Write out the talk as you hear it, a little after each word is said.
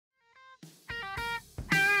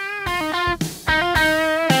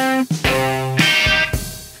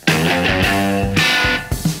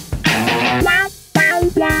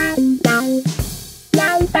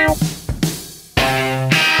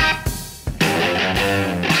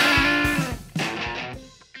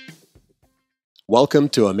Welcome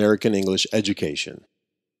to American English Education.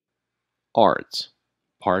 Arts,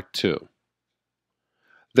 Part 2.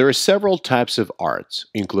 There are several types of arts,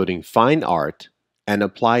 including fine art and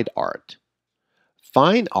applied art.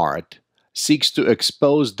 Fine art seeks to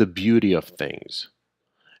expose the beauty of things.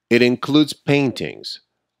 It includes paintings,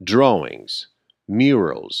 drawings,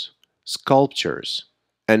 murals, sculptures,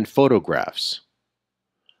 and photographs.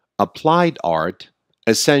 Applied art,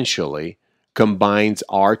 essentially, combines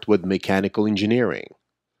art with mechanical engineering.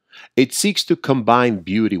 It seeks to combine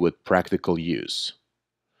beauty with practical use.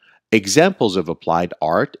 Examples of applied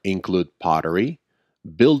art include pottery,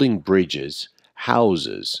 building bridges,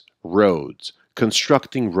 houses, roads,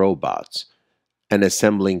 constructing robots, and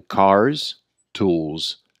assembling cars,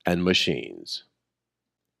 tools, and machines.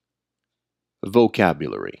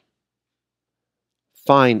 Vocabulary: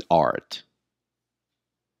 fine art,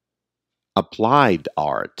 applied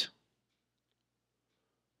art,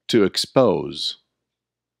 to expose,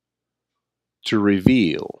 to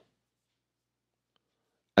reveal,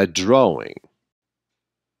 a drawing,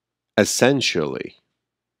 essentially,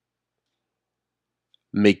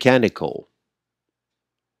 mechanical,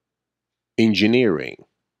 engineering,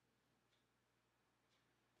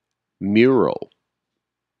 mural,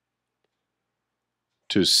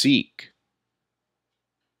 to seek,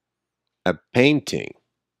 a painting,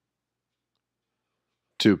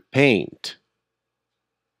 to paint,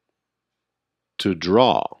 to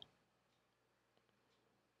draw,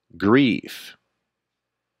 grief,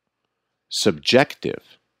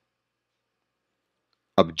 subjective,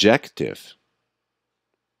 objective,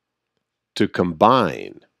 to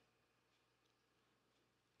combine,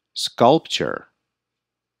 sculpture,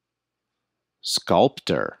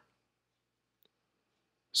 sculptor,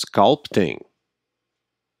 sculpting,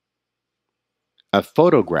 a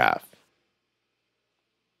photograph,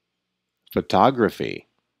 photography,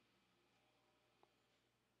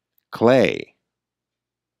 clay,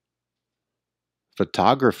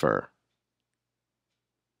 photographer,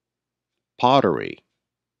 pottery,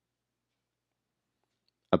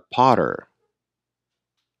 a potter,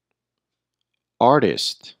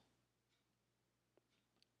 artist,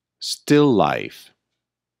 still life,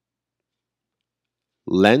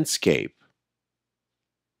 landscape,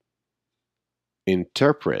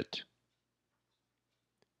 interpret,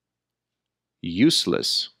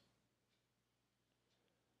 useless,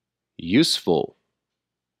 useful,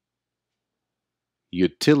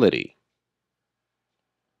 utility,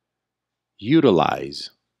 utilize,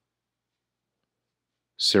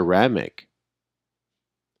 ceramic,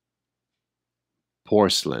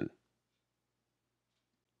 porcelain.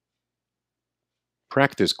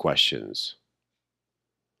 Practice questions.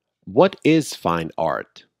 What is fine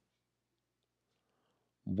art?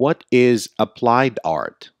 What is applied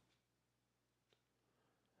art?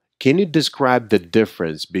 Can you describe the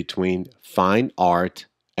difference between fine art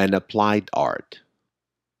and applied art?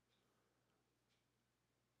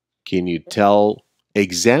 Can you tell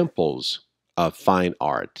examples of fine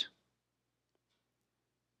art?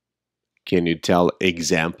 Can you tell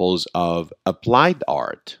examples of applied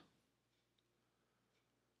art?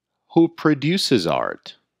 Who produces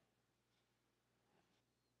art?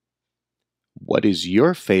 What is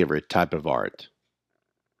your favorite type of art?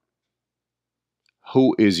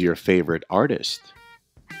 Who is your favorite artist?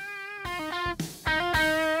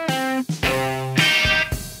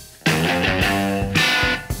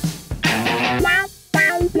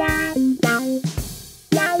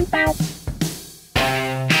 Wow.